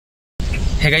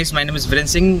Hey guys, my name is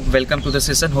Virendra Singh. Welcome to the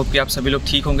session. Hope कि आप सभी लोग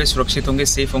ठीक होंगे, सुरक्षित होंगे,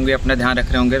 सेफ होंगे, अपना ध्यान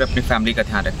रख रहे होंगे और अपनी फैमिली का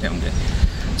ध्यान रख रहे होंगे।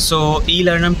 सो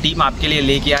eLearnam टीम आपके लिए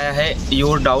लेके आया है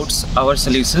योर डाउट्स आवर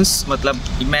सोल्यूशंस। मतलब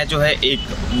मैं जो है एक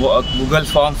गूगल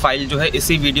फॉर्म फाइल जो है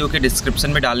इसी वीडियो के डिस्क्रिप्शन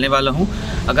में डालने वाला हूँ।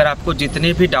 अगर आपको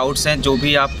जितने भी डाउट्स हैं, जो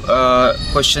भी आप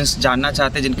क्वेश्चंस जानना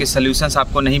चाहते हैं, जिनके सोल्यूशंस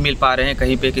आपको नहीं मिल पा रहे हैं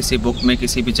कहीं पे, किसी बुक में,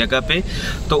 किसी भी जगह पे,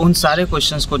 तो उन सारे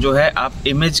क्वेश्चंस को जो है आप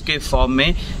इमेज के फॉर्म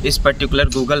में इस पर्टिकुलर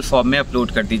गूगल फॉर्म में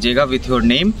अपलोड कर दीजिएगा with your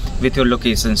name, with your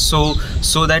location,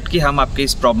 so that कि हम आपके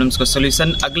इस प्रॉब्लम्स का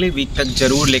सोल्यूशन अगले वीक तक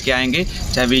ज़रूर लेके आएंगे,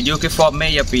 चाहे वीडियो के फॉर्म में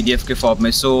या PDF के फॉर्म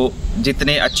में।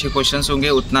 जितने अच्छे क्वेश्चंस होंगे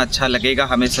उतना अच्छा लगेगा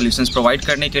हमें सॉल्यूशंस प्रोवाइड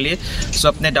करने के लिए।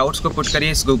 अपने डाउट्स को पुट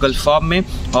करिए इस गूगल फॉर्म में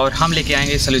और हम लेके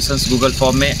आएंगे सॉल्यूशंस गूगल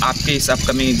फॉर्म में आपके इस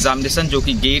अपकमिंग एग्जामिनेशन जो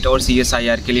कि गेट और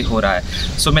CSIR के लिए हो रहा है।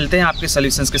 मिलते हैं आपके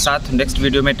सॉल्यूशंस के साथ नेक्स्ट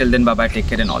वीडियो में। Till then, bye bye, take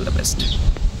care and all the best.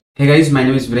 Hey guys, my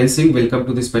name is Virendra Singh. Welcome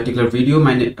to this particular video.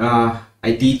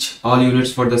 I teach all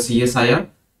units for the CSIR.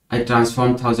 I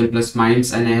transformed 1000+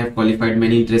 minds and I have qualified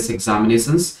many interest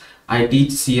examinations. I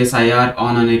teach CSIR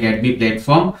on an academy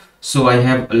platform. So I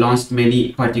have launched many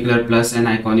particular plus and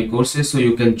iconic courses. So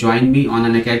you can join me on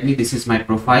an academy. This is my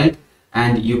profile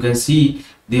and you can see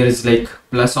there is like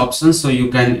plus options. So you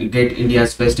can get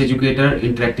India's best educator,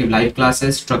 interactive live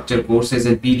classes, structured courses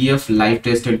and PDF, live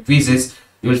test and quizzes.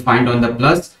 You will find on the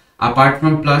plus. Apart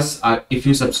from plus, if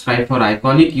you subscribe for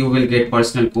iconic, you will get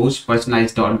personal coach,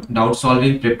 personalized doubt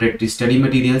solving, preparatory study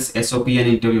materials, SOP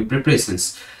and interview preparations.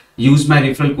 Use my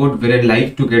referral code VIRENLIVE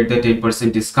to get the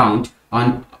 10% discount on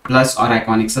plus or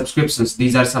iconic subscriptions.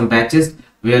 These are some batches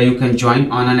where you can join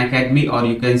on an academy, or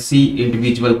you can see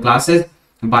individual classes,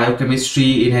 biochemistry,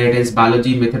 inheritance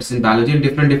biology, methods in biology, and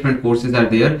different courses are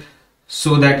there,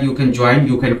 so that you can join.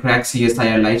 You can crack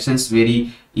CSIR license very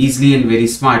easily and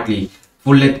very smartly.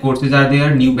 Full length courses are there,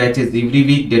 new batches every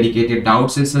week, dedicated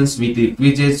doubt sessions, weekly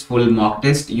quizzes, full mock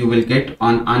test you will get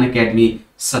on Unacademy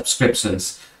subscriptions.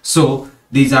 So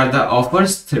these are the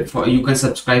offers. You can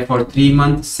subscribe for 3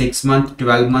 month, 6 month,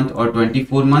 12 month or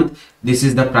 24 month. This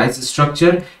is the price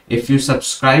structure. If you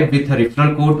subscribe with a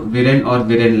referral code Viren or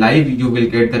VIRENLIVE, you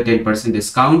will get the 10%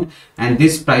 discount, and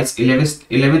this price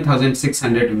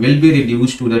 11,600 will be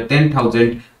reduced to the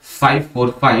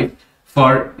 10,545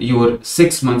 for your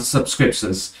 6 month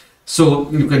subscriptions. So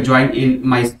you can join in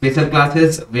my special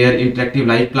classes where interactive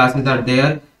live classes are there.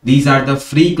 These are the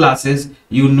free classes.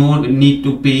 You not need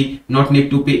to pay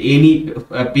any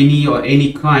penny or any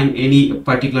coin, any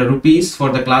particular rupees for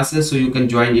the classes. So you can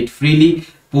join it freely.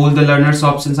 Poll the learners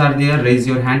options are there, raise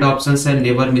your hand options, and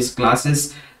never miss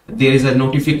classes. There is a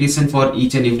notification for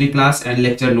each and every class, and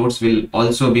lecture notes will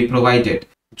also be provided.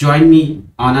 Join me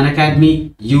on an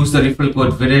academy. Use the referral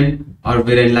code Viren or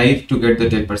VIRENLIVE to get the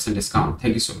 10% discount.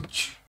 Thank you so much.